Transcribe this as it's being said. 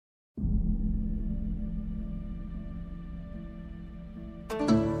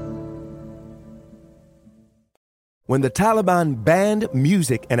When the Taliban banned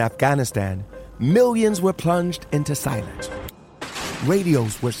music in Afghanistan, millions were plunged into silence.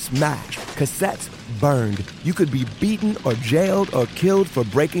 Radios were smashed, cassettes burned. You could be beaten or jailed or killed for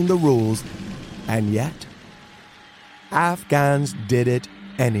breaking the rules. And yet, Afghans did it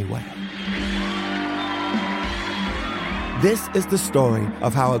anyway. This is the story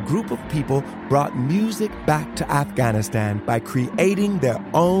of how a group of people brought music back to Afghanistan by creating their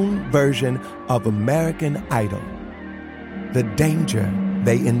own version of American Idol. The danger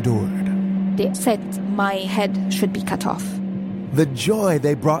they endured. They said my head should be cut off. The joy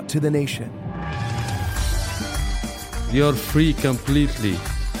they brought to the nation. You're free completely.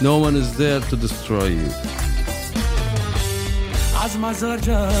 No one is there to destroy you.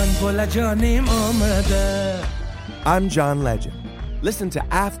 I'm John Legend. Listen to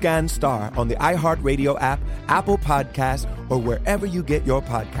Afghan Star on the iHeartRadio app, Apple Podcasts, or wherever you get your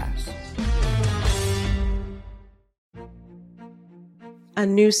podcasts. A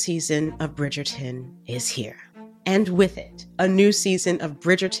new season of Bridgerton is here. And with it, a new season of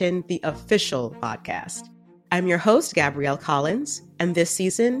Bridgerton, the official podcast. I'm your host, Gabrielle Collins, and this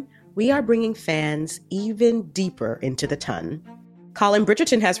season, we are bringing fans even deeper into the ton. Colin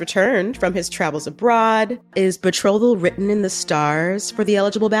Bridgerton has returned from his travels abroad. Is betrothal written in the stars for the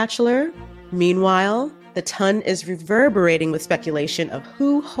eligible bachelor? Meanwhile, the ton is reverberating with speculation of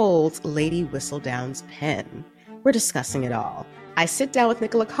who holds Lady Whistledown's pen. We're discussing it all. I sit down with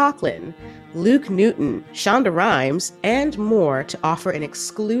Nicola Coughlan, Luke Newton, Shonda Rhimes, and more to offer an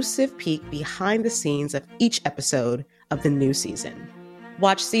exclusive peek behind the scenes of each episode of the new season.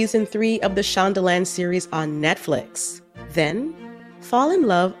 Watch season 3 of the Shondaland series on Netflix. Then, fall in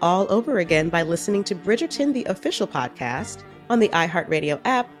love all over again by listening to Bridgerton, the official podcast, on the iHeartRadio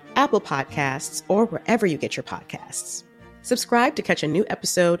app, Apple Podcasts, or wherever you get your podcasts. Subscribe to catch a new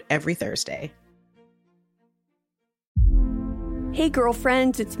episode every Thursday. Hey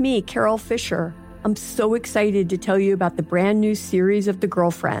girlfriends, it's me, Carol Fisher. I'm so excited to tell you about the brand new series of The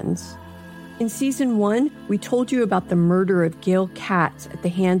Girlfriends. In season 1, we told you about the murder of Gail Katz at the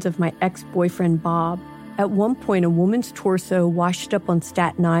hands of my ex-boyfriend Bob. At one point, a woman's torso washed up on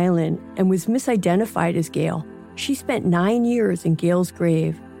Staten Island and was misidentified as Gail. She spent 9 years in Gail's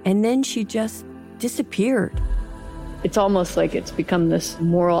grave, and then she just disappeared. It's almost like it's become this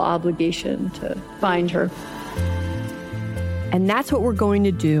moral obligation to find her. And that's what we're going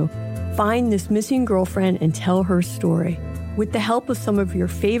to do. Find this missing girlfriend and tell her story. With the help of some of your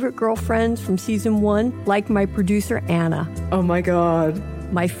favorite girlfriends from season 1, like my producer, Anna. Oh my God.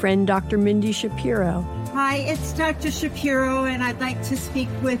 My friend, Dr. Mindy Shapiro. Hi, it's Dr. Shapiro, and I'd like to speak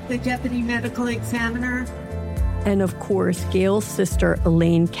with the Deputy Medical Examiner. And of course, Gail's sister,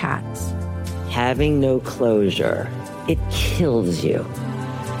 Elaine Katz. Having no closure, it kills you.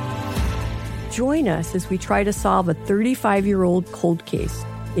 Join us as we try to solve a 35-year-old cold case.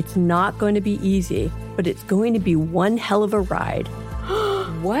 It's not going to be easy, but it's going to be one hell of a ride.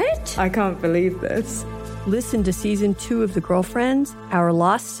 What? I can't believe this. Listen to season 2 of The Girlfriends, Our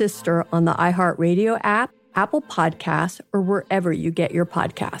Lost Sister on the iHeartRadio app, Apple Podcasts, or wherever you get your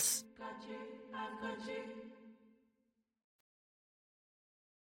podcasts.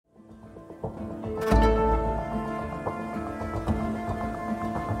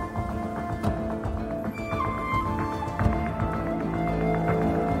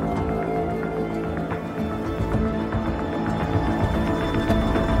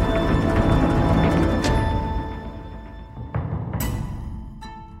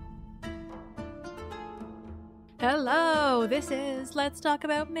 Hello, this is Let's Talk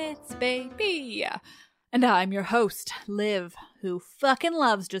About Myths, baby. And I'm your host, Liv, who fucking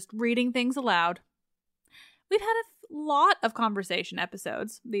loves just reading things aloud. We've had a lot of conversation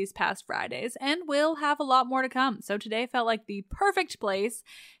episodes these past Fridays, and we'll have a lot more to come. So today felt like the perfect place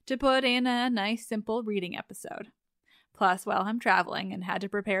to put in a nice, simple reading episode. Plus, well, I'm traveling and had to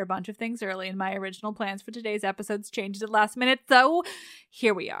prepare a bunch of things early, and my original plans for today's episodes changed at the last minute, so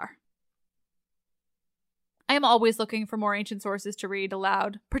here we are. I am always looking for more ancient sources to read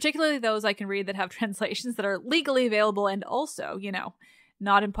aloud, particularly those I can read that have translations that are legally available and also,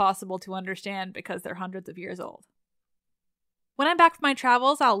 not impossible to understand because they're hundreds of years old. When I'm back from my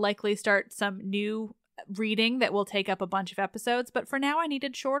travels, I'll likely start some new reading that will take up a bunch of episodes, but for now I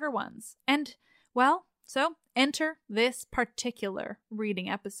needed shorter ones. And, well, so enter this particular reading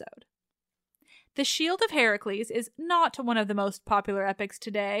episode. The Shield of Heracles is not one of the most popular epics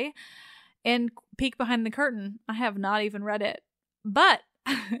today. And peek behind the curtain, I have not even read it. But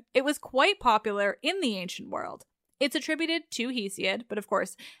it was quite popular in the ancient world. It's attributed to Hesiod, but of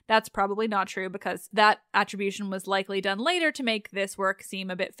course, that's probably not true because that attribution was likely done later to make this work seem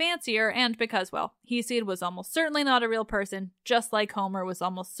a bit fancier, and because, well, Hesiod was almost certainly not a real person, just like Homer was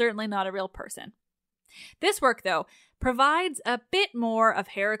almost certainly not a real person. This work, though, provides a bit more of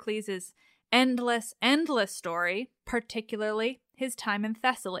Heracles' endless story, particularly his time in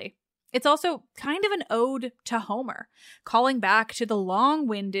Thessaly. It's also kind of an ode to Homer, calling back to the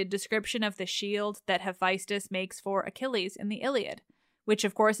long-winded description of the shield that Hephaestus makes for Achilles in the Iliad, which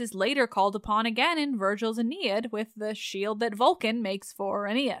of course is later called upon again in Virgil's Aeneid with the shield that Vulcan makes for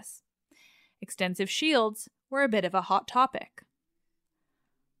Aeneas. Extensive shields were a bit of a hot topic.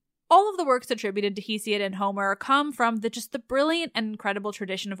 All of the works attributed to Hesiod and Homer come from the brilliant and incredible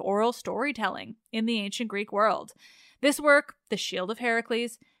tradition of oral storytelling in the ancient Greek world. This work, The Shield of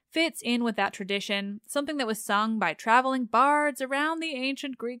Heracles, fits in with that tradition, something that was sung by traveling bards around the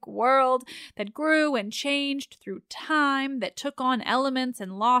ancient Greek world that grew and changed through time, that took on elements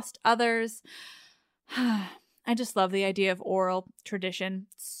and lost others. I just love the idea of oral tradition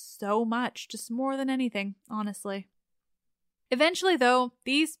so much, just more than anything, honestly. Eventually, though,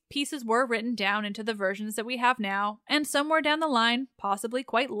 these pieces were written down into the versions that we have now, and somewhere down the line, possibly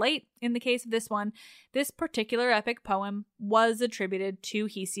quite late in the case of this one, this particular epic poem was attributed to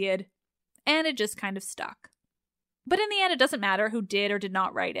Hesiod, and it just kind of stuck. But in the end, it doesn't matter who did or did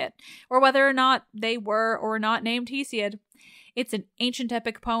not write it, or whether or not they were or not named Hesiod. It's an ancient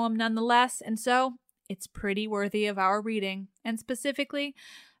epic poem nonetheless, and so it's pretty worthy of our reading, and specifically,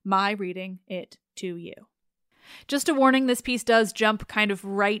 my reading it to you. Just a warning, this piece does jump kind of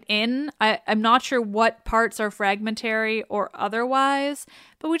right in. I'm not sure what parts are fragmentary or otherwise,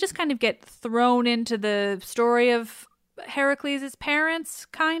 but we just kind of get thrown into the story of Heracles' parents,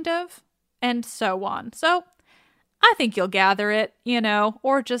 kind of, and so on. So I think you'll gather it,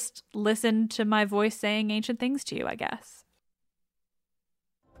 or just listen to my voice saying ancient things to you, I guess.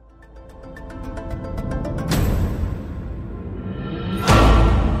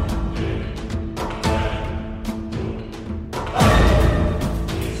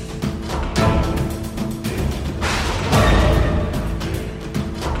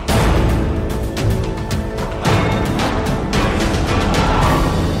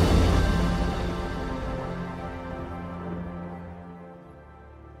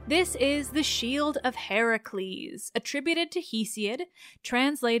 This is The Shield of Heracles, attributed to Hesiod,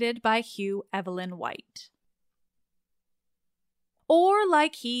 translated by Hugh Evelyn White. Or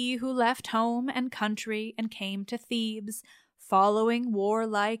like he who left home and country and came to Thebes, following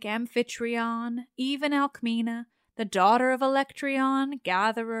warlike Amphitryon, even Alcmena, the daughter of Electryon,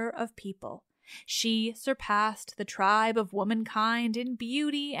 gatherer of people. She surpassed the tribe of womankind in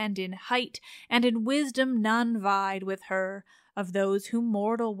beauty and in height, and in wisdom none vied with her, of those whom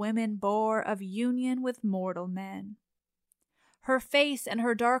mortal women bore of union with mortal men. Her face and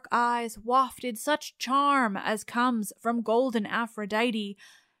her dark eyes wafted such charm as comes from golden Aphrodite,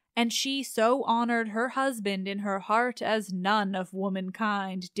 and she so honored her husband in her heart as none of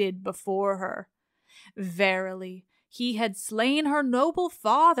womankind did before her. Verily, he had slain her noble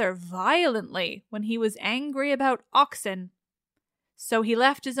father violently when he was angry about oxen. So he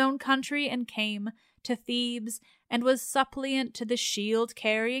left his own country and came to Thebes, and was suppliant to the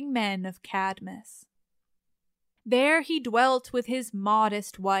shield-carrying men of Cadmus. There he dwelt with his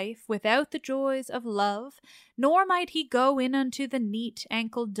modest wife, without the joys of love, nor might he go in unto the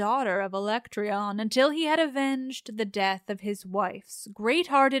neat-ankled daughter of Electryon, until he had avenged the death of his wife's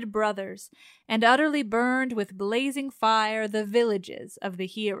great-hearted brothers, and utterly burned with blazing fire the villages of the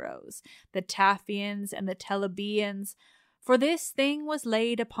heroes, the Taphians and the Telebians, for this thing was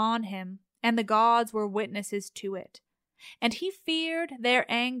laid upon him, and the gods were witnesses to it. And he feared their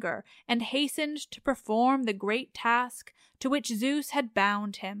anger, and hastened to perform the great task to which Zeus had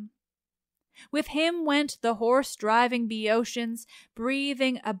bound him. With him went the horse-driving Boeotians,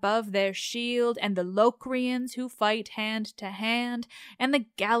 breathing above their shield, and the Locrians who fight hand to hand, and the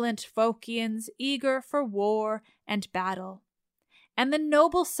gallant Phocians eager for war and battle. And the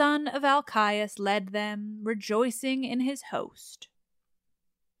noble son of Alcaeus led them, rejoicing in his host.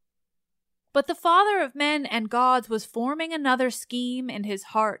 But the father of men and gods was forming another scheme in his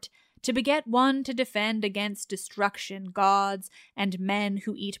heart, to beget one to defend against destruction gods and men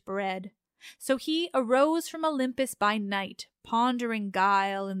who eat bread. So he arose from Olympus by night, pondering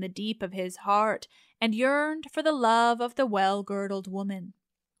guile in the deep of his heart, and yearned for the love of the well-girdled woman.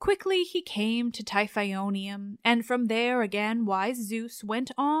 Quickly he came to Typhaonium, and from there again wise Zeus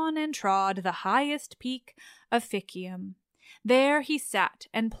went on and trod the highest peak of Phicium. There he sat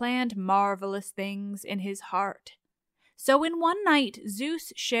and planned marvelous things in his heart. So in one night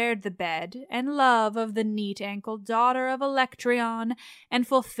Zeus shared the bed and love of the neat-ankled daughter of Electryon, and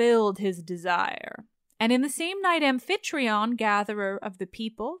fulfilled his desire. And in the same night Amphitryon, gatherer of the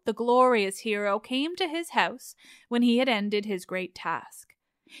people, the glorious hero, came to his house when he had ended his great task.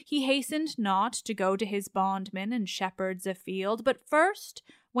 He hastened not to go to his bondmen and shepherds afield, but first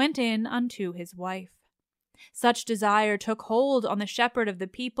went in unto his wife. Such desire took hold on the shepherd of the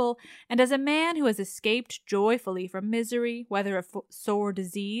people, and as a man who has escaped joyfully from misery, whether of sore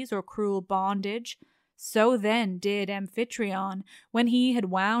disease or cruel bondage, so then did Amphitryon, when he had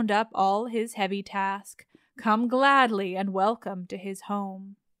wound up all his heavy task, come gladly and welcome to his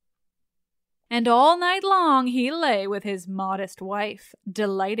home. And all night long he lay with his modest wife,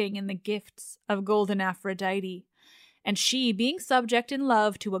 delighting in the gifts of golden Aphrodite. And she, being subject in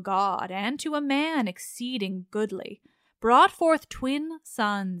love to a god and to a man exceeding goodly, brought forth twin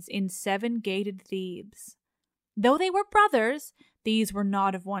sons in 7-gated Thebes. Though they were brothers, these were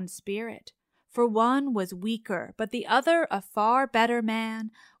not of one spirit, for one was weaker, but the other a far better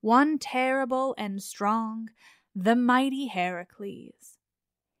man, one terrible and strong, the mighty Heracles.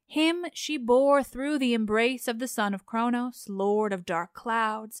 Him she bore through the embrace of the son of Cronos, lord of dark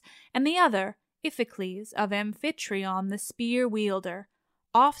clouds, and the other, Iphicles of Amphitryon the spear-wielder,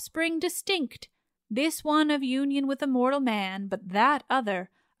 offspring distinct, this one of union with a mortal man, but that other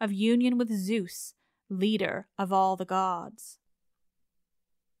of union with Zeus, leader of all the gods.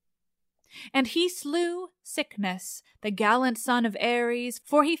 And he slew Sickness, the gallant son of Ares,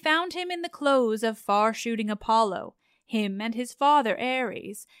 for he found him in the clothes of far-shooting Apollo, him and his father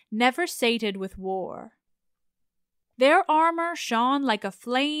Ares, never sated with war. Their armor shone like a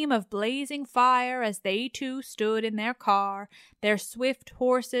flame of blazing fire as they two stood in their car. Their swift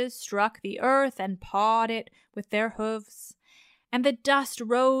horses struck the earth and pawed it with their hoofs, and the dust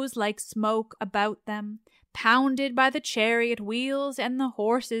rose like smoke about them, pounded by the chariot wheels and the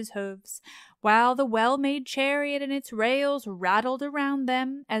horses' hoofs, while the well-made chariot and its rails rattled around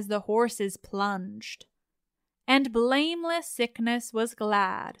them as the horses plunged. And blameless Sickness was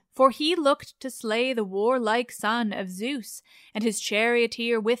glad, for he looked to slay the warlike son of Zeus and his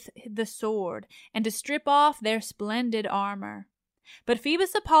charioteer with the sword, and to strip off their splendid armor. But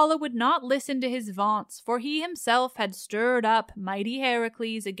Phoebus Apollo would not listen to his vaunts, for he himself had stirred up mighty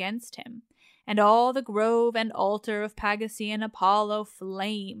Heracles against him, and all the grove and altar of Pagasean Apollo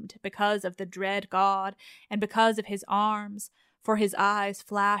flamed because of the dread god, and because of his arms, for his eyes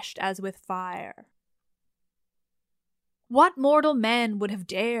flashed as with fire. What mortal men would have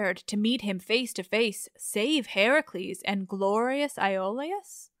dared to meet him face to face, save Heracles and glorious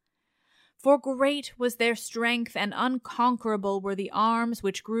Iolaus? For great was their strength, and unconquerable were the arms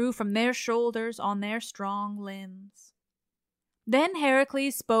which grew from their shoulders on their strong limbs. Then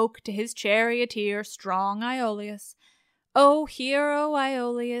Heracles spoke to his charioteer, strong Iolaus. O hero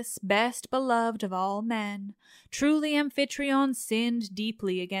Iolaus, best beloved of all men, truly Amphitryon sinned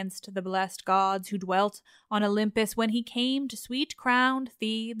deeply against the blessed gods who dwelt on Olympus when he came to sweet-crowned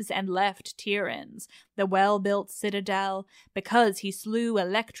Thebes and left Tiryns, the well-built citadel, because he slew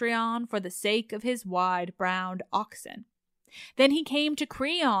Electryon for the sake of his wide-browed oxen. Then he came to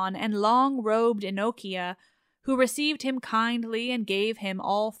Creon and long-robed Enochia, who received him kindly and gave him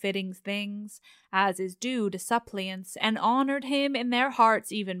all fitting things, as is due to suppliants, and honored him in their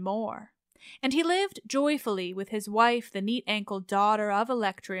hearts even more. And he lived joyfully with his wife, the neat-ankled daughter of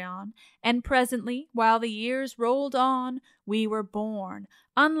Electryon, and presently, while the years rolled on, we were born,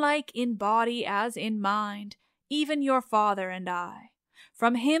 unlike in body as in mind, even your father and I.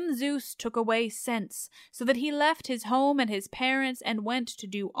 From him Zeus took away sense, so that he left his home and his parents and went to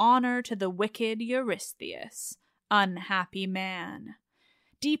do honor to the wicked Eurystheus. Unhappy man!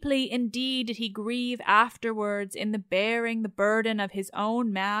 Deeply indeed did he grieve afterwards in the bearing the burden of his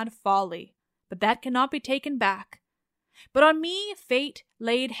own mad folly, but that cannot be taken back. But on me fate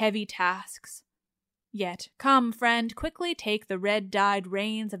laid heavy tasks. Yet, come, friend, quickly take the red-dyed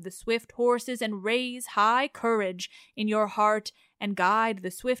reins of the swift horses and raise high courage in your heart and guide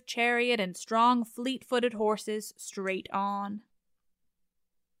the swift chariot and strong fleet-footed horses straight on.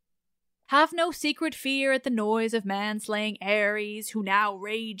 Have no secret fear at the noise of man-slaying Ares, who now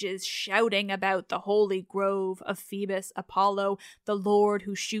rages, shouting about the holy grove of Phoebus Apollo, the lord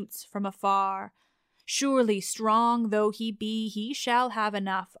who shoots from afar. Surely, strong though he be, he shall have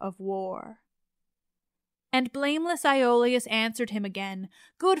enough of war. And blameless Iolaus answered him again,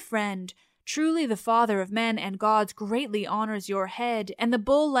 Good friend, truly the father of men and gods greatly honors your head, and the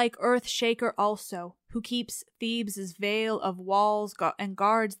bull-like earth-shaker also, who keeps Thebes' veil of walls and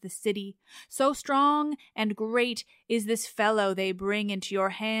guards the city. So strong and great is this fellow they bring into your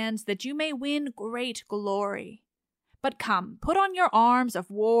hands, that you may win great glory. But come, put on your arms of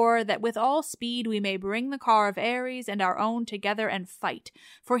war, that with all speed we may bring the car of Ares and our own together and fight.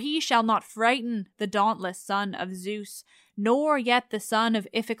 For he shall not frighten the dauntless son of Zeus, nor yet the son of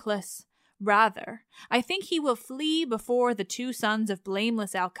Iphiclus. Rather, I think he will flee before the two sons of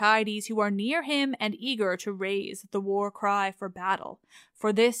blameless Alcides, who are near him and eager to raise the war cry for battle.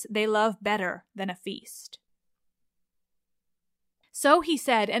 For this they love better than a feast. So he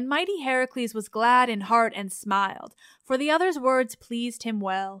said, and mighty Heracles was glad in heart and smiled, for the other's words pleased him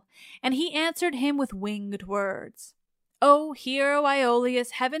well. And he answered him with winged words. O hero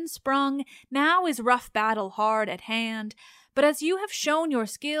Iolaus, heaven sprung, now is rough battle hard at hand. But as you have shown your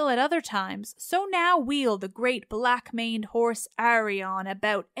skill at other times, so now wheel the great black-maned horse Arion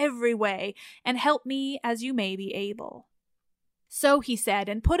about every way, and help me as you may be able. So he said,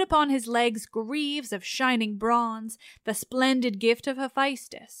 and put upon his legs greaves of shining bronze, the splendid gift of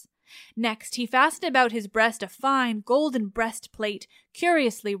Hephaestus. Next he fastened about his breast a fine golden breastplate,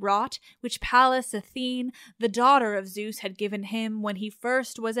 curiously wrought, which Pallas Athene, the daughter of Zeus, had given him when he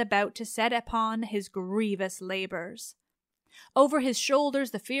first was about to set upon his grievous labors. Over his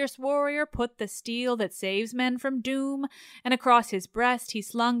shoulders the fierce warrior put the steel that saves men from doom, and across his breast he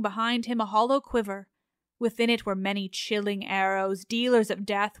slung behind him a hollow quiver. Within it were many chilling arrows, dealers of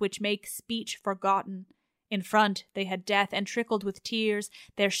death, which make speech forgotten. In front they had death and trickled with tears,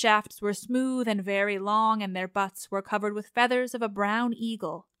 their shafts were smooth and very long, and their butts were covered with feathers of a brown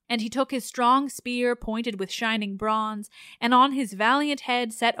eagle. And he took his strong spear pointed with shining bronze, and on his valiant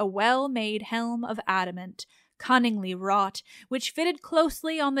head set a well-made helm of adamant, cunningly wrought, which fitted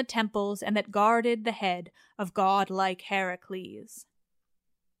closely on the temples, and that guarded the head of godlike Heracles.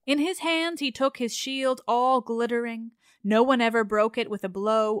 In his hands he took his shield all glittering. No one ever broke it with a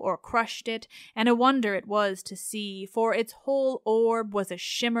blow or crushed it, and a wonder it was to see, for its whole orb was a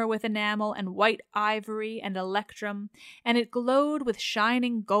shimmer with enamel and white ivory and electrum, and it glowed with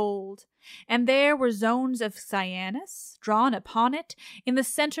shining gold. And there were zones of cyanus drawn upon it. In the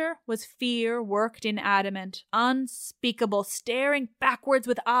center was fear worked in adamant, unspeakable, staring backwards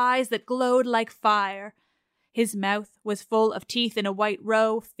with eyes that glowed like fire. His mouth was full of teeth in a white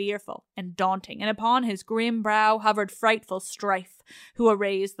row, fearful and daunting, and upon his grim brow hovered frightful Strife, who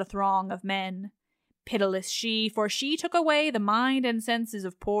arrays the throng of men. Pitiless she, for she took away the mind and senses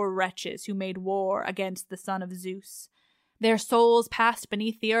of poor wretches who made war against the son of Zeus. Their souls passed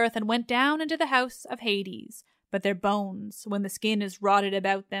beneath the earth and went down into the house of Hades, but their bones, when the skin is rotted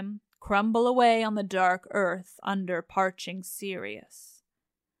about them, crumble away on the dark earth under parching Sirius.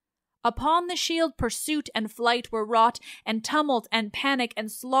 Upon the shield pursuit and flight were wrought, and tumult and panic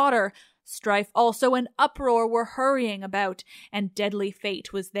and slaughter. Strife also and uproar were hurrying about, and deadly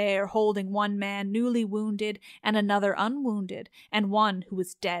fate was there, holding one man newly wounded, and another unwounded, and one who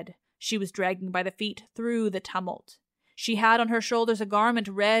was dead. She was dragging by the feet through the tumult. She had on her shoulders a garment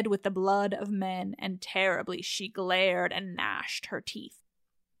red with the blood of men, and terribly she glared and gnashed her teeth.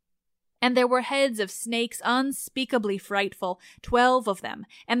 And there were heads of snakes unspeakably frightful, 12 of them,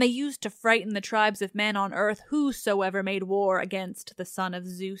 and they used to frighten the tribes of men on earth whosoever made war against the son of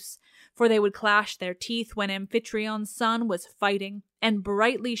Zeus. For they would clash their teeth when Amphitrion's son was fighting, and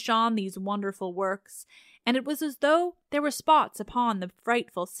brightly shone these wonderful works. And it was as though there were spots upon the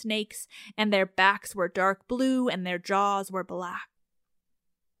frightful snakes, and their backs were dark blue, and their jaws were black.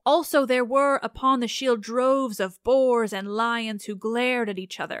 Also there were upon the shield droves of boars and lions who glared at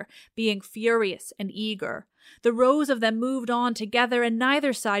each other, being furious and eager. The rows of them moved on together, and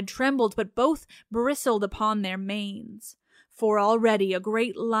neither side trembled, but both bristled upon their manes. For already a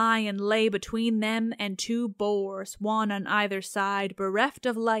great lion lay between them and 2 boars, one on either side, bereft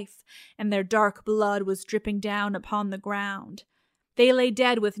of life, and their dark blood was dripping down upon the ground. They lay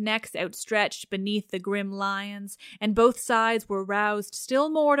dead with necks outstretched beneath the grim lions, and both sides were roused still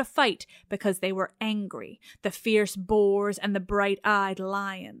more to fight because they were angry, the fierce boars and the bright-eyed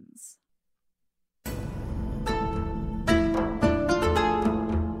lions.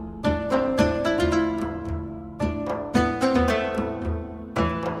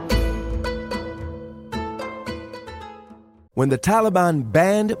 When the Taliban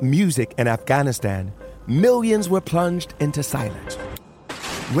banned music in Afghanistan, millions were plunged into silence.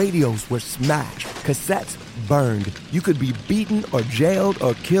 Radios were smashed, cassettes burned. You could be beaten or jailed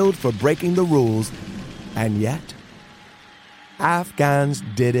or killed for breaking the rules. And yet, Afghans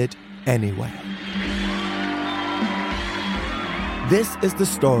did it anyway. This is the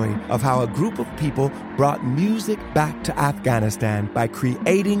story of how a group of people brought music back to Afghanistan by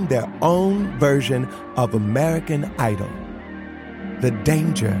creating their own version of American Idol. The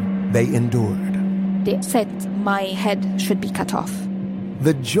danger they endured. They said my head should be cut off.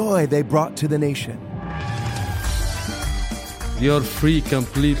 The joy they brought to the nation. You're free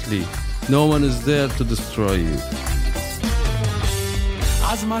completely. No one is there to destroy you.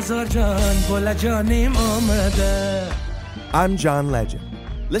 I'm John Legend.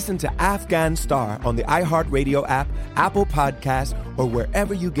 Listen to Afghan Star on the iHeartRadio app, Apple Podcasts, or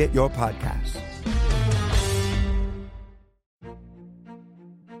wherever you get your podcasts.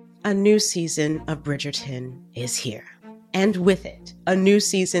 A new season of Bridgerton is here. And with it, a new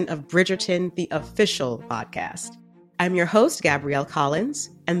season of Bridgerton, the official podcast. I'm your host, Gabrielle Collins,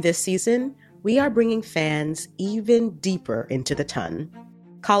 and this season, we are bringing fans even deeper into the ton.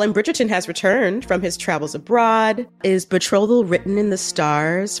 Colin Bridgerton has returned from his travels abroad. Is betrothal written in the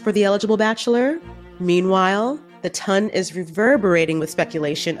stars for the eligible bachelor? Meanwhile, the ton is reverberating with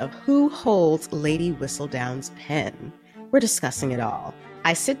speculation of who holds Lady Whistledown's pen. We're discussing it all.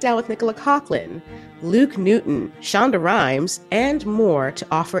 I sit down with Nicola Coughlan, Luke Newton, Shonda Rhimes, and more to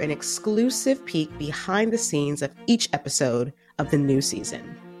offer an exclusive peek behind the scenes of each episode of the new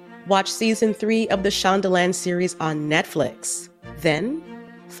season. Watch season 3 of the Shondaland series on Netflix. Then,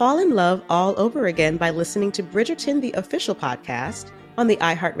 fall in love all over again by listening to Bridgerton, the official podcast, on the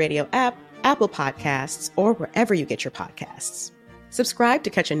iHeartRadio app, Apple Podcasts, or wherever you get your podcasts. Subscribe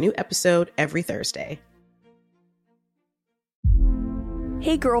to catch a new episode every Thursday.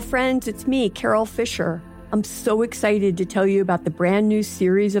 Hey girlfriends, it's me, Carol Fisher. I'm so excited to tell you about the brand new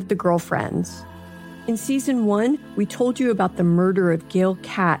series of The Girlfriends. In season 1, we told you about the murder of Gail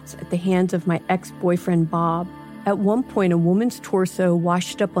Katz at the hands of my ex-boyfriend Bob. At one point, a woman's torso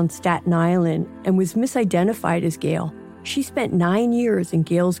washed up on Staten Island and was misidentified as Gail. She spent 9 years in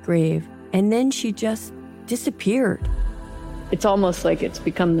Gail's grave, and then she just disappeared. It's almost like it's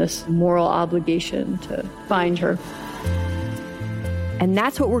become this moral obligation to find her. And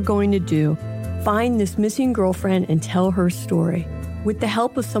that's what we're going to do. Find this missing girlfriend and tell her story. With the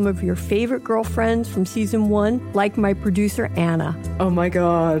help of some of your favorite girlfriends from season 1, like my producer, Anna. Oh my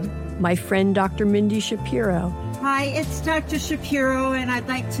God. My friend, Dr. Mindy Shapiro. Hi, it's Dr. Shapiro, and I'd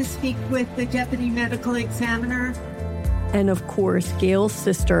like to speak with the Deputy Medical Examiner. And of course, Gail's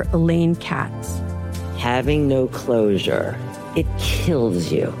sister, Elaine Katz. Having no closure, it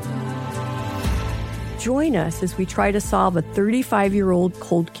kills you. Join us as we try to solve a 35-year-old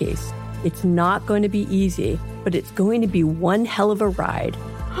cold case. It's not going to be easy, but it's going to be one hell of a ride.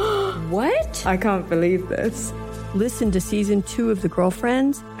 What? I can't believe this. Listen to season 2 of The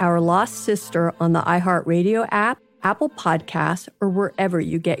Girlfriends, Our Lost Sister on the iHeartRadio app, Apple Podcasts, or wherever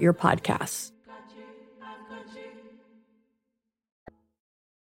you get your podcasts.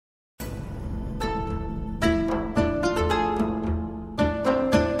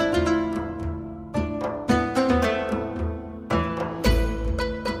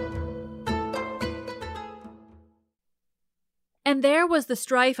 And there was the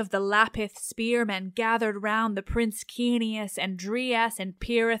strife of the Lapith spearmen gathered round the Prince Caeneus and Dries and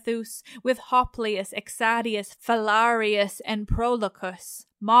Pirithous, with Hoplius, Exadius, Phalareus, and Prolochus,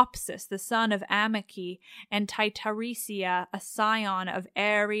 Mopsus, the son of Amache, and Titaresia, a scion of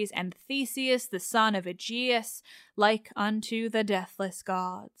Ares, and Theseus, the son of Aegeus, like unto the deathless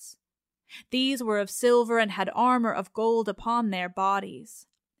gods. These were of silver and had armor of gold upon their bodies.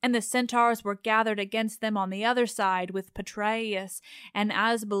 And the centaurs were gathered against them on the other side with Petraeus and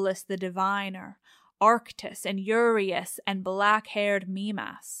Asbolus the diviner, Arctus and Urius and black-haired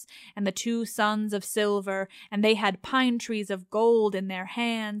Mimas, and the 2 sons of silver, and they had pine trees of gold in their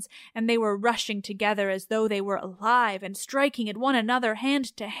hands, and they were rushing together as though they were alive, and striking at one another hand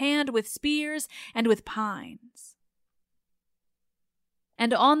to hand with spears and with pines.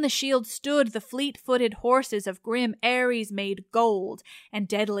 And on the shield stood the fleet-footed horses of grim Ares made gold, and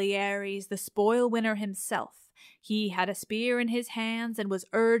deadly Ares, the spoil-winner himself. He had a spear in his hands, and was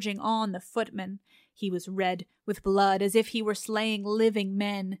urging on the footmen. He was red with blood, as if he were slaying living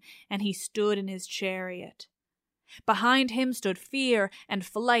men, and he stood in his chariot. Behind him stood Fear and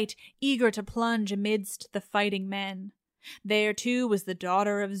Flight, eager to plunge amidst the fighting men. There, too, was the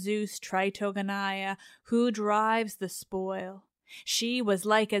daughter of Zeus, Tritogonia, who drives the spoil. She was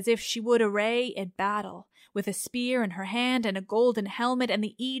like as if she would array in battle, with a spear in her hand and a golden helmet and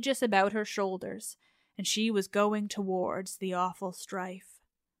the aegis about her shoulders, and she was going towards the awful strife.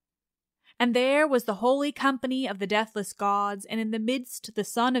 And there was the holy company of the deathless gods, and in the midst the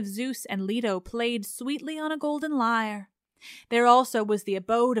son of Zeus and Leto played sweetly on a golden lyre. There also was the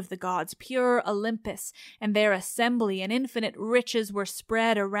abode of the gods, pure Olympus, and their assembly and infinite riches were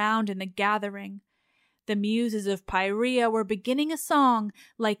spread around in the gathering. The muses of Pieria were beginning a song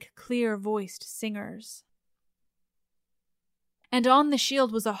like clear-voiced singers. And on the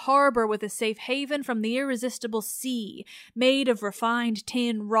shield was a harbor with a safe haven from the irresistible sea, made of refined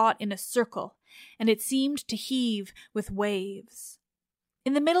tin wrought in a circle, and it seemed to heave with waves.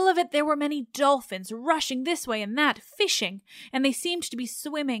 In the middle of it there were many dolphins rushing this way and that, fishing, and they seemed to be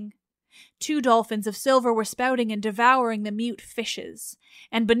swimming. 2 dolphins of silver were spouting and devouring the mute fishes,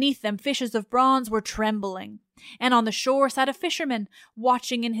 and beneath them fishes of bronze were trembling. And on the shore sat a fisherman,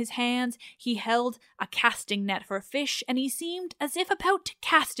 watching. In his hands he held a casting net for a fish, and he seemed as if about to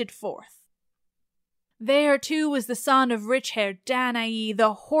cast it forth. There, too, was the son of rich-haired Danae,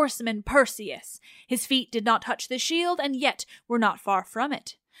 the horseman Perseus. His feet did not touch the shield, and yet were not far from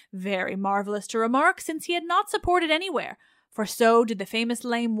it. Very marvellous to remark, since he had not supported anywhere, for so did the famous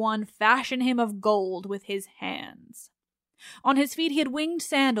lame one fashion him of gold with his hands. On his feet he had winged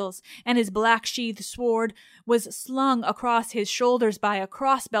sandals, and his black-sheathed sword was slung across his shoulders by a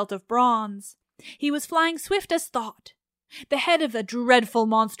cross-belt of bronze. He was flying swift as thought. The head of the dreadful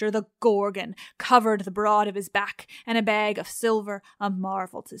monster, the Gorgon, covered the broad of his back, and a bag of silver, a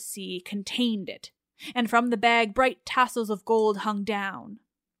marvel to see, contained it, and from the bag bright tassels of gold hung down.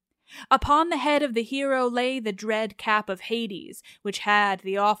 Upon the head of the hero lay the dread cap of Hades, which had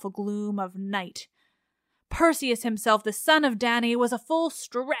the awful gloom of night. Perseus himself, the son of Danae, was a full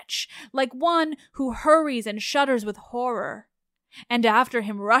stretch, like one who hurries and shudders with horror. And after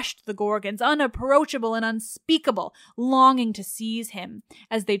him rushed the Gorgons, unapproachable and unspeakable, longing to seize him,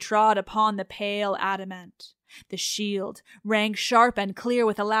 as they trod upon the pale adamant. The shield rang sharp and clear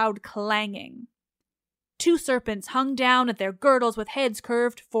with a loud clanging. 2 serpents hung down at their girdles with heads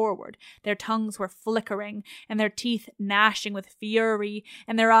curved forward. Their tongues were flickering, and their teeth gnashing with fury,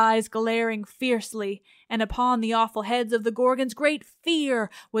 and their eyes glaring fiercely, and upon the awful heads of the Gorgons great fear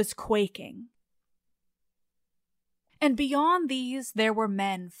was quaking. And beyond these there were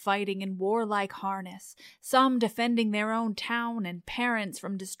men fighting in warlike harness, some defending their own town and parents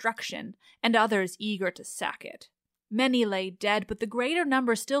from destruction, and others eager to sack it. Many lay dead, but the greater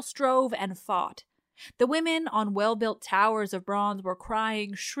number still strove and fought. The women on well-built towers of bronze were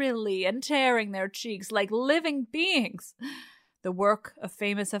crying shrilly and tearing their cheeks like living beings, the work of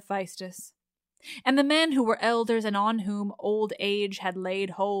famous Hephaestus. And the men who were elders and on whom old age had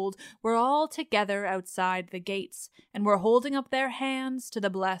laid hold were all together outside the gates, and were holding up their hands to the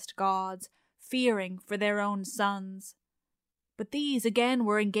blessed gods, fearing for their own sons. But these again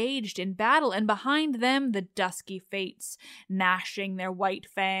were engaged in battle, and behind them the dusky fates, gnashing their white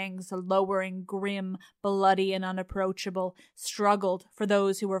fangs, lowering, grim, bloody, and unapproachable, struggled for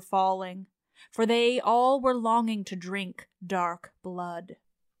those who were falling, for they all were longing to drink dark blood.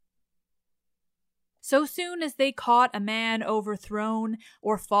 So soon as they caught a man overthrown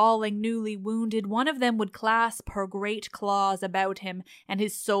or falling newly wounded, one of them would clasp her great claws about him, and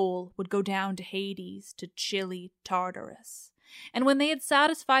his soul would go down to Hades, to chilly Tartarus. And when they had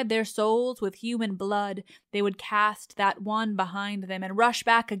satisfied their souls with human blood, they would cast that one behind them and rush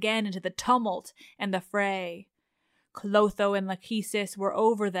back again into the tumult and the fray. Clotho and Lachesis were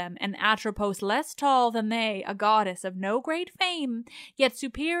over them, and Atropos less tall than they, a goddess of no great fame, yet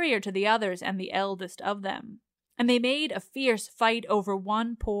superior to the others and the eldest of them. And they made a fierce fight over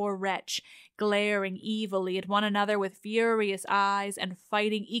one poor wretch, glaring evilly at one another with furious eyes, and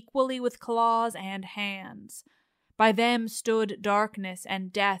fighting equally with claws and hands. By them stood darkness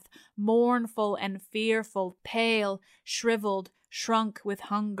and death, mournful and fearful, pale, shriveled, shrunk with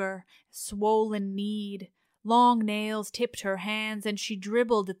hunger, swollen need. Long nails tipped her hands, and she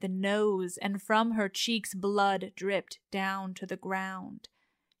dribbled at the nose, and from her cheeks blood dripped down to the ground.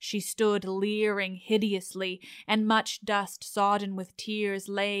 She stood leering hideously, and much dust sodden with tears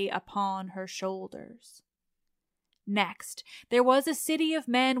lay upon her shoulders. Next, there was a city of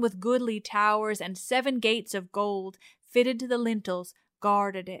men with goodly towers, and 7 gates of gold, fitted to the lintels,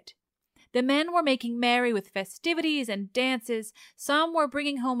 guarded it. The men were making merry with festivities and dances. Some were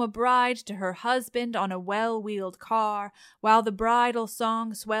bringing home a bride to her husband on a well-wheeled car, while the bridal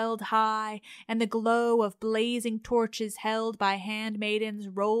song swelled high, and the glow of blazing torches held by handmaidens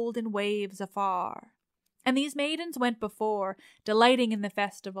rolled in waves afar. And these maidens went before, delighting in the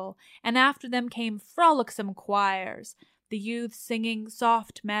festival, and after them came frolicsome choirs, the youths singing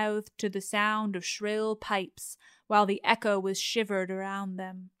soft-mouthed to the sound of shrill pipes, while the echo was shivered around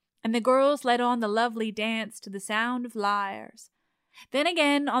them. And the girls led on the lovely dance to the sound of lyres. Then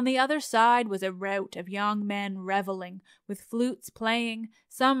again, on the other side was a rout of young men revelling, with flutes playing,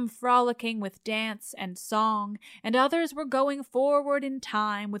 some frolicking with dance and song, and others were going forward in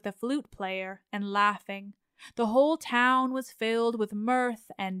time with a flute player and laughing. The whole town was filled with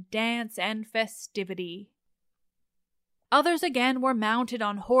mirth and dance and festivity. Others again were mounted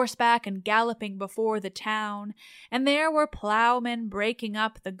on horseback and galloping before the town, and there were ploughmen breaking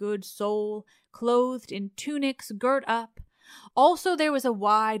up the good soul, clothed in tunics girt up, Also there was a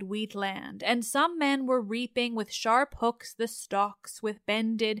wide wheat land, and some men were reaping with sharp hooks the stalks with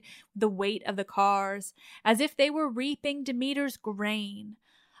bended the weight of the cars, as if they were reaping Demeter's grain.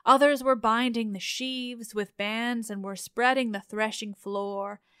 Others were binding the sheaves with bands and were spreading the threshing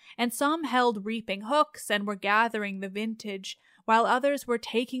floor, and some held reaping hooks and were gathering the vintage, while others were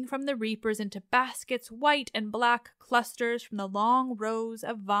taking from the reapers into baskets white and black clusters from the long rows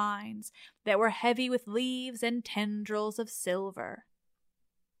of vines that were heavy with leaves and tendrils of silver.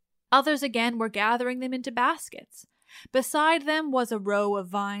 Others again were gathering them into baskets. Beside them was a row of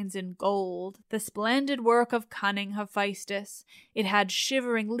vines in gold, the splendid work of cunning Hephaestus. It had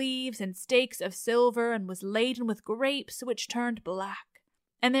shivering leaves and stakes of silver and was laden with grapes which turned black.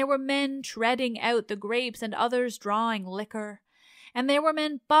 And there were men treading out the grapes and others drawing liquor. And there were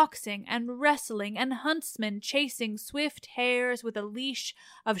men boxing and wrestling, and huntsmen chasing swift hares with a leash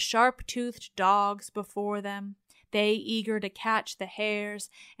of sharp-toothed dogs before them, they eager to catch the hares,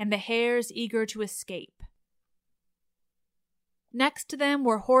 and the hares eager to escape. Next to them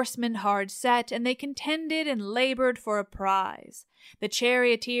were horsemen hard set, and they contended and labored for a prize. The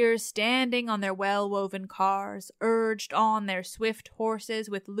charioteers, standing on their well-woven cars, urged on their swift horses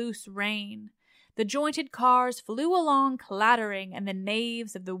with loose rein. The jointed cars flew along clattering, and the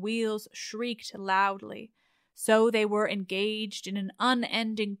naves of the wheels shrieked loudly. So they were engaged in an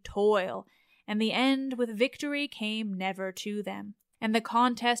unending toil, and the end with victory came never to them, and the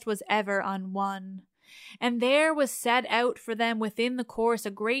contest was ever unwon. And there was set out for them within the course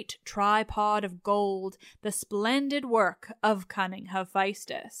a great tripod of gold, the splendid work of cunning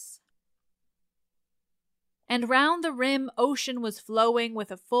Hephaestus. And round the rim ocean was flowing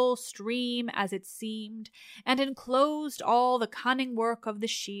with a full stream, as it seemed, and enclosed all the cunning work of the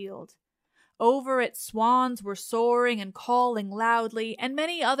shield. Over it swans were soaring and calling loudly, and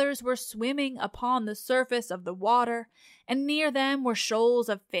many others were swimming upon the surface of the water, and near them were shoals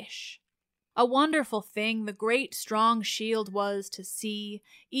of fish. A wonderful thing the great strong shield was to see,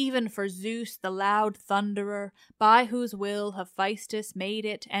 even for Zeus the loud thunderer, by whose will Hephaestus made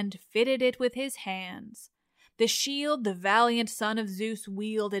it and fitted it with his hands. The shield the valiant son of Zeus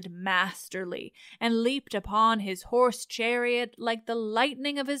wielded masterly, and leaped upon his horse chariot like the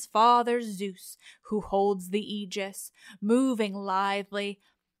lightning of his father Zeus, who holds the aegis, moving lithely,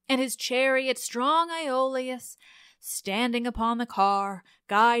 and his chariot strong Iolaus, standing upon the car,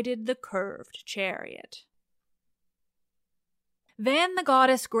 guided the curved chariot. Then the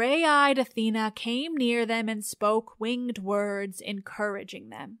goddess grey-eyed Athena came near them and spoke winged words, encouraging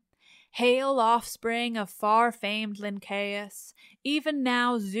them. Hail, offspring of far-famed Lynceus! Even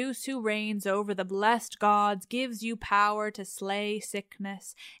now Zeus, who reigns over the blessed gods, gives you power to slay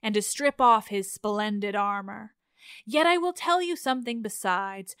sickness and to strip off his splendid armor. Yet I will tell you something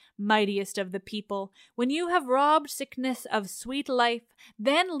besides, mightiest of the people. When you have robbed sickness of sweet life,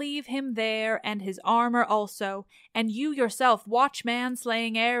 then leave him there and his armor also, and you yourself watch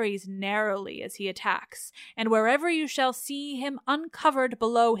man-slaying Ares narrowly as he attacks, and wherever you shall see him uncovered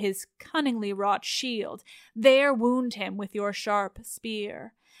below his cunningly wrought shield, there wound him with your sharp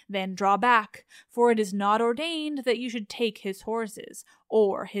spear. Then draw back, for it is not ordained that you should take his horses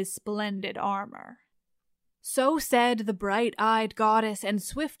or his splendid armor. So said the bright-eyed goddess, and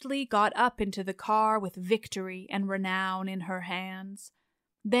swiftly got up into the car with victory and renown in her hands.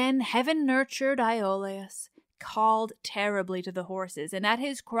 Then heaven-nurtured Iolaus called terribly to the horses, and at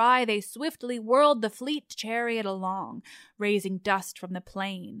his cry they swiftly whirled the fleet chariot along, raising dust from the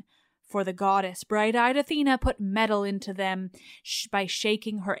plain. For the goddess, bright-eyed Athena, put metal into them by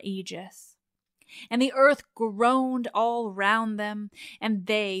shaking her aegis. And the earth groaned all round them, and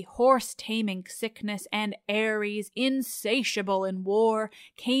they, horse-taming sickness, and Ares, insatiable in war,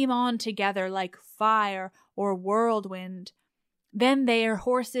 came on together like fire or whirlwind. Then their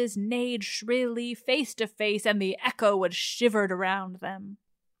horses neighed shrilly face to face, and the echo was shivered around them.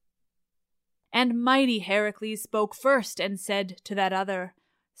 And mighty Heracles spoke first, and said to that other,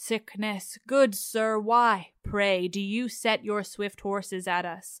 Sickness, good sir, why, pray, do you set your swift horses at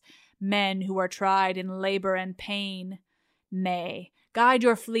us? Men who are tried in labor and pain. Nay, guide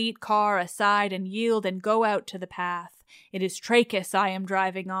your fleet car aside and yield and go out to the path. It is Trachis I am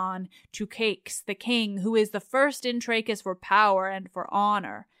driving on, to Caix the king, who is the first in Trachis for power and for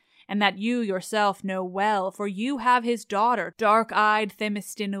honor, and that you yourself know well, for you have his daughter, dark-eyed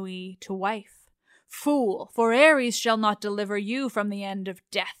Themistinoe, to wife. Fool, for Ares shall not deliver you from the end of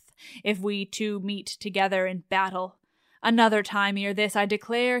death, if we two meet together in battle. Another time ere this, I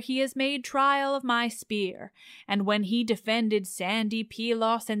declare, he has made trial of my spear, and when he defended sandy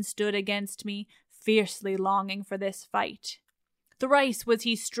Pylos and stood against me, fiercely longing for this fight. Thrice was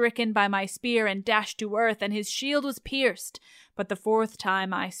he stricken by my spear and dashed to earth, and his shield was pierced. But the fourth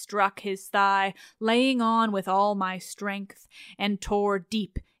time I struck his thigh, laying on with all my strength, and tore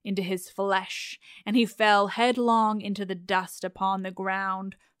deep into his flesh, and he fell headlong into the dust upon the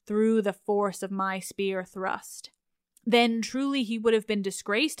ground through the force of my spear thrust. Then truly he would have been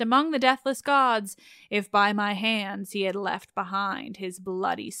disgraced among the deathless gods, if by my hands he had left behind his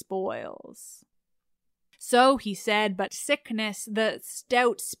bloody spoils. So he said, but sickness, the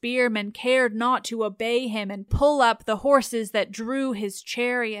stout spearman, cared not to obey him and pull up the horses that drew his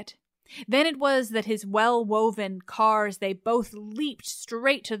chariot. Then it was that his well-woven cars they both leaped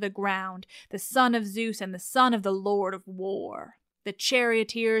straight to the ground, the son of Zeus and the son of the Lord of War. The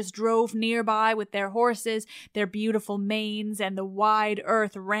charioteers drove nearby with their horses, their beautiful manes, and the wide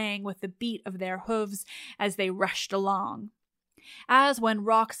earth rang with the beat of their hoofs as they rushed along. As when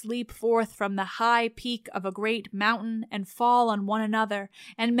rocks leap forth from the high peak of a great mountain and fall on one another,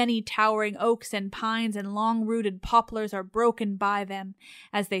 and many towering oaks and pines and long-rooted poplars are broken by them,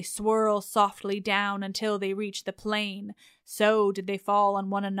 as they swirl softly down until they reach the plain, so did they fall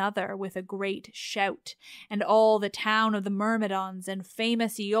on one another with a great shout, and all the town of the Myrmidons, and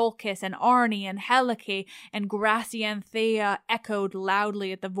famous Iolcus, and Arne, and Helice, and grassy Antheia echoed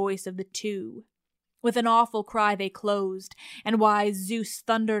loudly at the voice of the two. With an awful cry they closed, and wise Zeus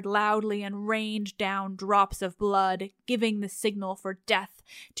thundered loudly and rained down drops of blood, giving the signal for death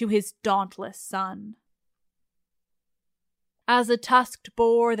to his dauntless son. As a tusked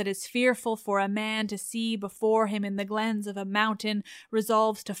boar that is fearful for a man to see before him in the glens of a mountain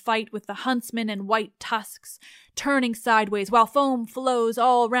resolves to fight with the huntsman and white tusks, turning sideways while foam flows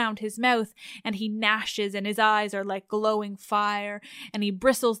all round his mouth, and he gnashes and his eyes are like glowing fire, and he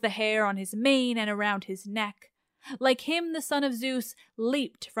bristles the hair on his mane and around his neck. Like him the son of Zeus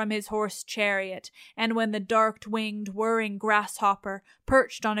leaped from his horse chariot, and when the dark-winged whirring grasshopper,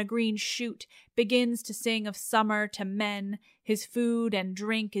 perched on a green shoot, begins to sing of summer to men, his food and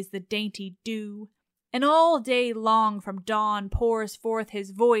drink is the dainty dew, and all day long from dawn pours forth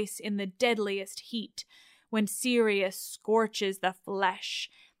his voice in the deadliest heat, when Sirius scorches the flesh,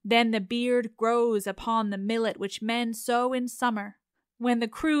 then the beard grows upon the millet which men sow in summer. When the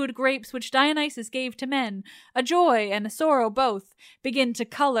crude grapes which Dionysus gave to men, a joy and a sorrow both, begin to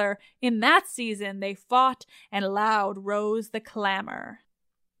color, in that season they fought, and loud rose the clamor.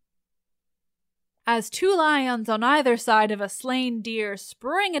 As two lions on either side of a slain deer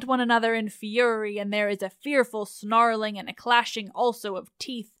spring at one another in fury, and there is a fearful snarling and a clashing also of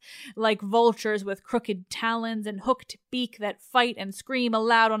teeth, like vultures with crooked talons and hooked beak that fight and scream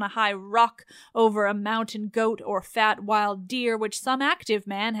aloud on a high rock over a mountain goat or fat wild deer which some active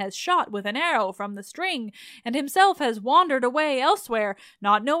man has shot with an arrow from the string, and himself has wandered away elsewhere,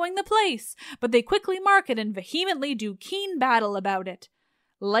 not knowing the place, but they quickly mark it and vehemently do keen battle about it.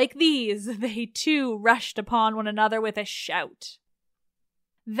 Like these, they too rushed upon one another with a shout.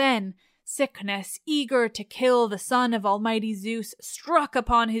 Then Sickness, eager to kill the son of almighty Zeus, struck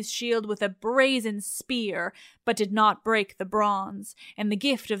upon his shield with a brazen spear, but did not break the bronze, and the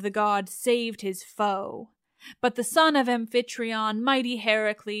gift of the god saved his foe. But the son of Amphitryon, mighty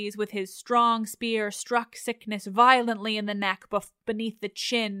Heracles, with his strong spear struck Sickness violently in the neck beneath the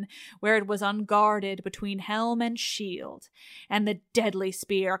chin, where it was unguarded between helm and shield, and the deadly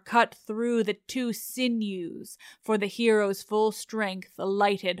spear cut through the two sinews, for the hero's full strength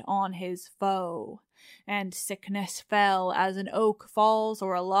alighted on his foe. And Sickness fell as an oak falls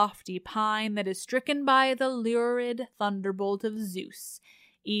or a lofty pine that is stricken by the lurid thunderbolt of Zeus.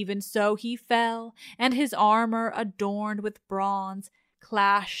 Even so he fell, and his armor, adorned with bronze,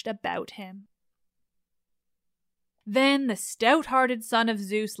 clashed about him. Then the stout-hearted son of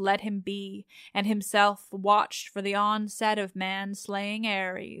Zeus let him be, and himself watched for the onset of man-slaying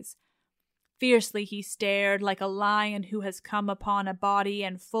Ares. Fiercely he stared like a lion who has come upon a body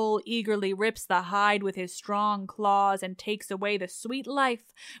and full eagerly rips the hide with his strong claws and takes away the sweet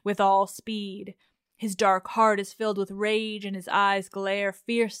life with all speed. His dark heart is filled with rage, and his eyes glare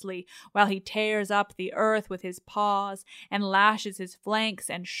fiercely, while he tears up the earth with his paws, and lashes his flanks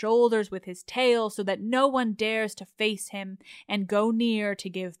and shoulders with his tail, so that no one dares to face him, and go near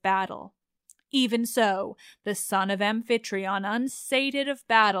to give battle. Even so, the son of Amphitryon, unsated of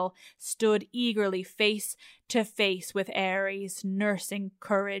battle, stood eagerly face to face with Ares, nursing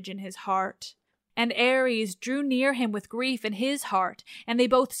courage in his heart. And Ares drew near him with grief in his heart, and they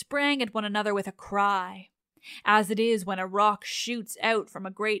both sprang at one another with a cry. As it is when a rock shoots out from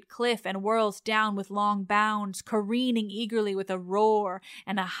a great cliff and whirls down with long bounds, careening eagerly with a roar,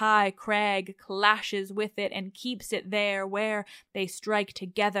 and a high crag clashes with it and keeps it there where they strike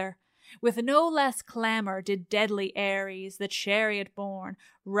together. With no less clamor did deadly Ares, the chariot-born,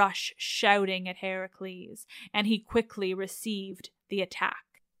 rush shouting at Heracles, and he quickly received the attack.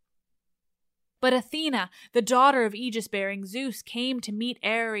 But Athena, the daughter of Aegis-bearing Zeus, came to meet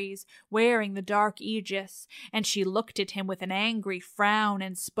Ares, wearing the dark Aegis, and she looked at him with an angry frown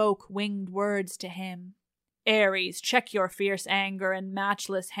and spoke winged words to him. Ares, check your fierce anger and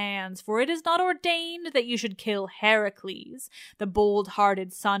matchless hands, for it is not ordained that you should kill Heracles, the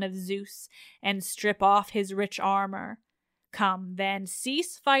bold-hearted son of Zeus, and strip off his rich armor. Come, then,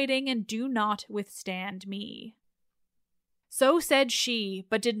 cease fighting and do not withstand me. So said she,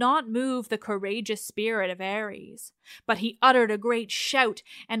 but did not move the courageous spirit of Ares. But he uttered a great shout,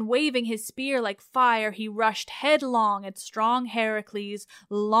 and waving his spear like fire, he rushed headlong at strong Heracles,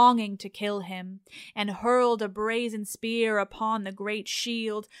 longing to kill him, and hurled a brazen spear upon the great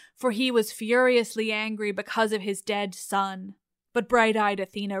shield, for he was furiously angry because of his dead son. But bright-eyed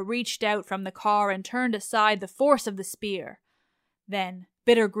Athena reached out from the car and turned aside the force of the spear. Then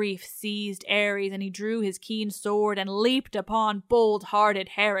bitter grief seized Ares, and he drew his keen sword and leaped upon bold-hearted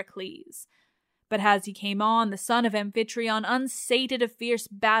Heracles. But as he came on, the son of Amphitryon, unsated of fierce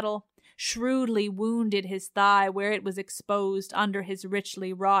battle, shrewdly wounded his thigh where it was exposed under his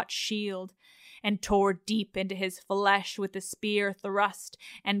richly wrought shield, and tore deep into his flesh with the spear thrust,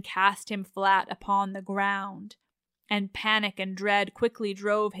 and cast him flat upon the ground. And panic and dread quickly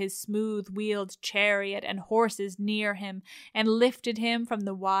drove his smooth-wheeled chariot and horses near him, and lifted him from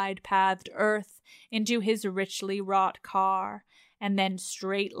the wide-pathed earth into his richly wrought car, and then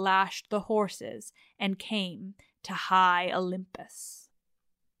straight lashed the horses, and came to high Olympus.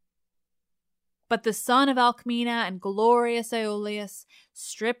 But the son of Alcmena and glorious Aeolus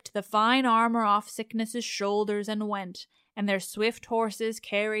stripped the fine armor off Sickness's shoulders and went, and their swift horses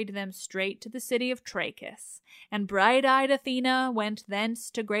carried them straight to the city of Trachis, and bright-eyed Athena went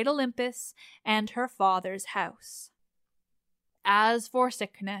thence to great Olympus and her father's house. As for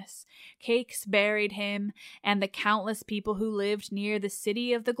Sickness, Cakes buried him, and the countless people who lived near the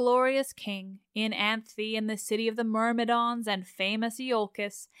city of the glorious king, in Anthe and the city of the Myrmidons and famous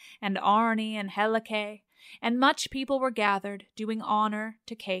Iolcus, and Arne and Helice, and much people were gathered, doing honor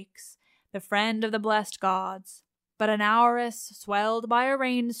to Cakes, the friend of the blessed gods. But an Aorus, swelled by a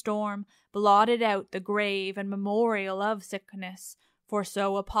rainstorm, blotted out the grave and memorial of Sickness, for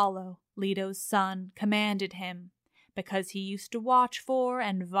so Apollo, Leto's son, commanded him, because he used to watch for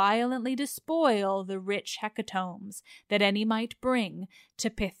and violently despoil the rich hecatombs that any might bring to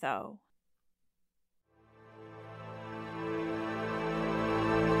Pytho.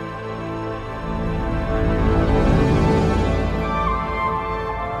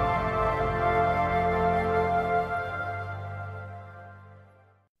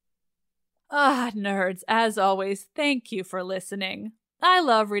 Nerds, as always, thank you for listening. I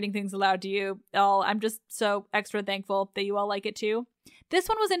love reading things aloud to you all. I'm just so extra thankful that you all like it too. This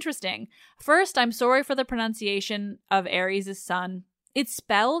one was interesting. First, I'm sorry for the pronunciation of Ares' son. It's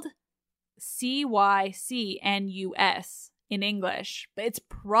spelled Cynus in English. It's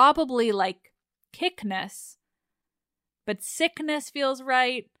probably like Kickness, but Sickness feels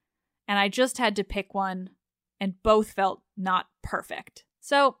right, and I just had to pick one, and both felt not perfect.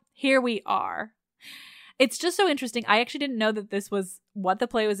 So here we are. It's just so interesting. I actually didn't know that this was what the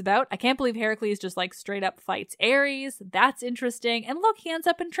play was about. I can't believe Heracles just like straight up fights Ares. That's interesting. And look, he ends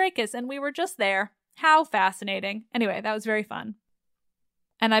up in Trachis and we were just there. How fascinating. Anyway, that was very fun.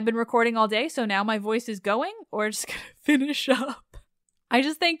 And I've been recording all day, so now my voice is going, or just gonna finish up. I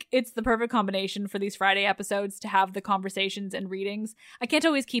just think it's the perfect combination for these Friday episodes to have the conversations and readings. I can't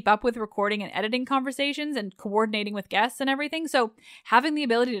always keep up with recording and editing conversations and coordinating with guests and everything, so having the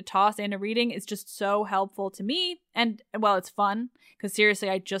ability to toss in a reading is just so helpful to me. And, well, it's fun, because seriously,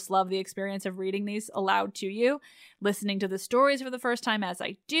 I just love the experience of reading these aloud to you, listening to the stories for the first time as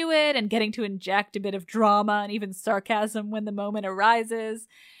I do it, and getting to inject a bit of drama and even sarcasm when the moment arises.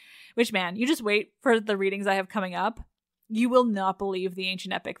 Which, man, you just wait for the readings I have coming up. You will not believe the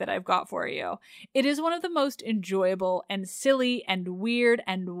ancient epic that I've got for you. It is one of the most enjoyable and silly and weird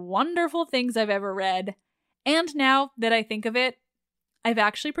and wonderful things I've ever read. And now that I think of it, I've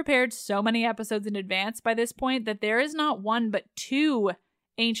actually prepared so many episodes in advance by this point that there is not one but two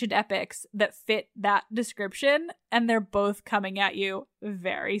ancient epics that fit that description, and they're both coming at you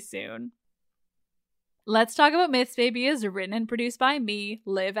very soon. Let's Talk About Myths, Baby is written and produced by me,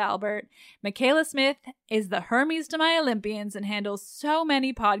 Liv Albert. Michaela Smith is the Hermes to my Olympians and handles so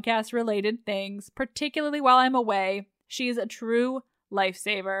many podcast-related things, particularly while I'm away. She's a true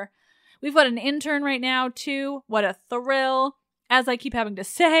lifesaver. We've got an intern right now, too. What a thrill. As I keep having to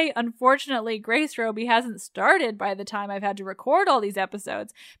say, unfortunately, Grace Roby hasn't started by the time I've had to record all these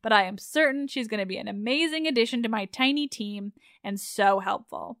episodes, but I am certain she's going to be an amazing addition to my tiny team and so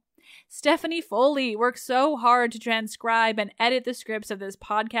helpful. Stephanie Foley works so hard to transcribe and edit the scripts of this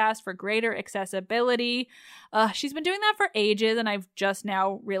podcast for greater accessibility. She's been doing that for ages, and I've just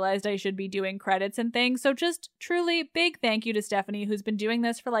now realized I should be doing credits and things. So just truly big thank you to Stephanie, who's been doing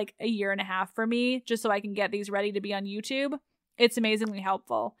this for like a year and a half for me, just so I can get these ready to be on YouTube. It's amazingly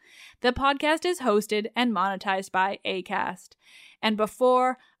helpful. The podcast is hosted and monetized by Acast. And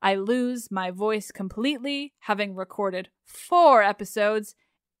before I lose my voice completely, having recorded 4 episodes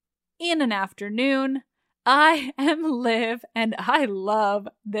in an afternoon, I am Liv, and I love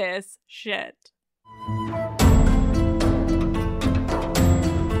this shit.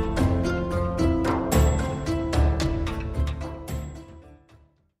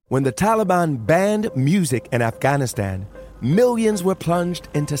 When the Taliban banned music in Afghanistan, millions were plunged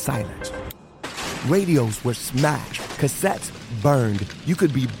into silence. Radios were smashed, cassettes burned. You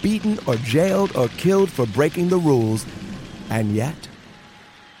could be beaten or jailed or killed for breaking the rules. And yet,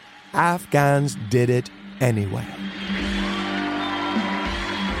 Afghans did it anyway.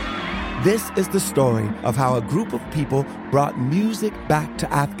 This is the story of how a group of people brought music back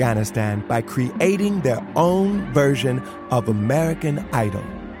to Afghanistan by creating their own version of American Idol.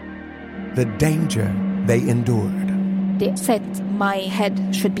 The danger they endured. They said my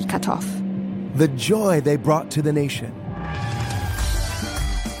head should be cut off. The joy they brought to the nation.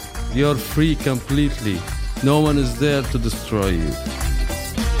 You're free completely. No one is there to destroy you.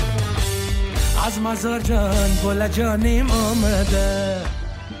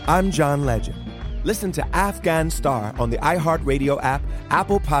 I'm John Legend. Listen to Afghan Star on the iHeartRadio app,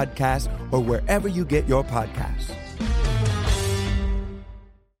 Apple Podcasts, or wherever you get your podcasts.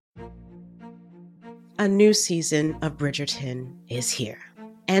 A new season of Bridgerton is here.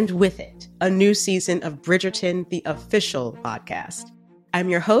 And with it, a new season of Bridgerton, the official podcast. I'm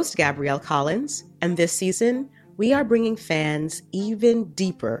your host, Gabrielle Collins, and this season, we are bringing fans even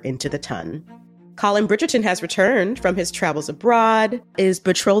deeper into the ton. Colin Bridgerton has returned from his travels abroad. Is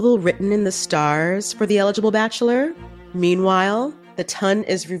betrothal written in the stars for the eligible bachelor? Meanwhile, the ton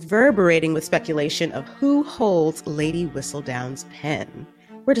is reverberating with speculation of who holds Lady Whistledown's pen.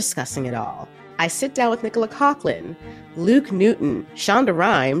 We're discussing it all. I sit down with Nicola Coughlan, Luke Newton, Shonda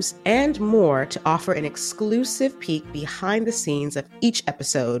Rhimes, and more to offer an exclusive peek behind the scenes of each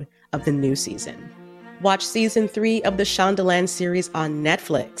episode of the new season. Watch season 3 of the Shondaland series on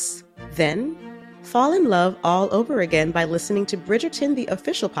Netflix. Then, fall in love all over again by listening to Bridgerton, the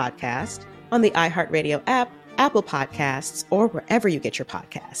official podcast, on the iHeartRadio app, Apple Podcasts, or wherever you get your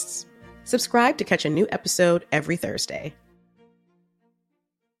podcasts. Subscribe to catch a new episode every Thursday.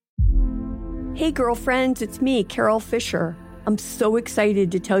 Hey girlfriends, it's me, Carol Fisher. I'm so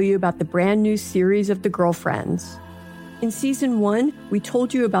excited to tell you about the brand new series of The Girlfriends. In season 1, we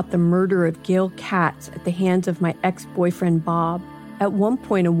told you about the murder of Gail Katz at the hands of my ex-boyfriend Bob. At one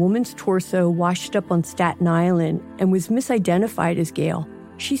point, a woman's torso washed up on Staten Island and was misidentified as Gail.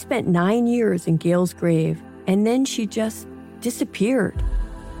 She spent 9 years in Gail's grave, and then she just disappeared.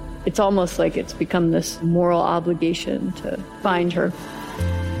 It's almost like it's become this moral obligation to find her.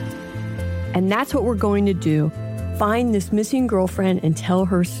 And that's what we're going to do. Find this missing girlfriend and tell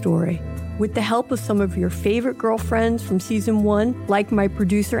her story. With the help of some of your favorite girlfriends from season 1, like my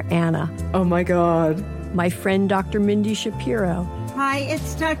producer Anna. Oh my God. My friend Dr. Mindy Shapiro. Hi,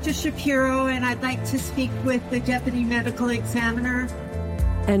 it's Dr. Shapiro, and I'd like to speak with the Deputy Medical Examiner.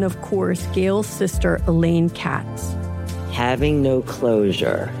 And of course, Gail's sister, Elaine Katz. Having no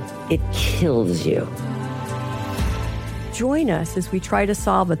closure, it kills you. Join us as we try to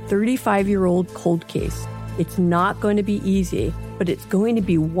solve a 35-year-old cold case. It's not going to be easy, but it's going to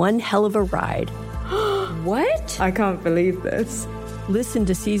be one hell of a ride. What? I can't believe this. Listen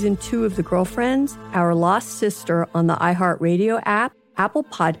to season 2 of The Girlfriends, Our Lost Sister on the iHeartRadio app, Apple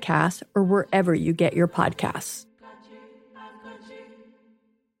Podcasts, or wherever you get your podcasts.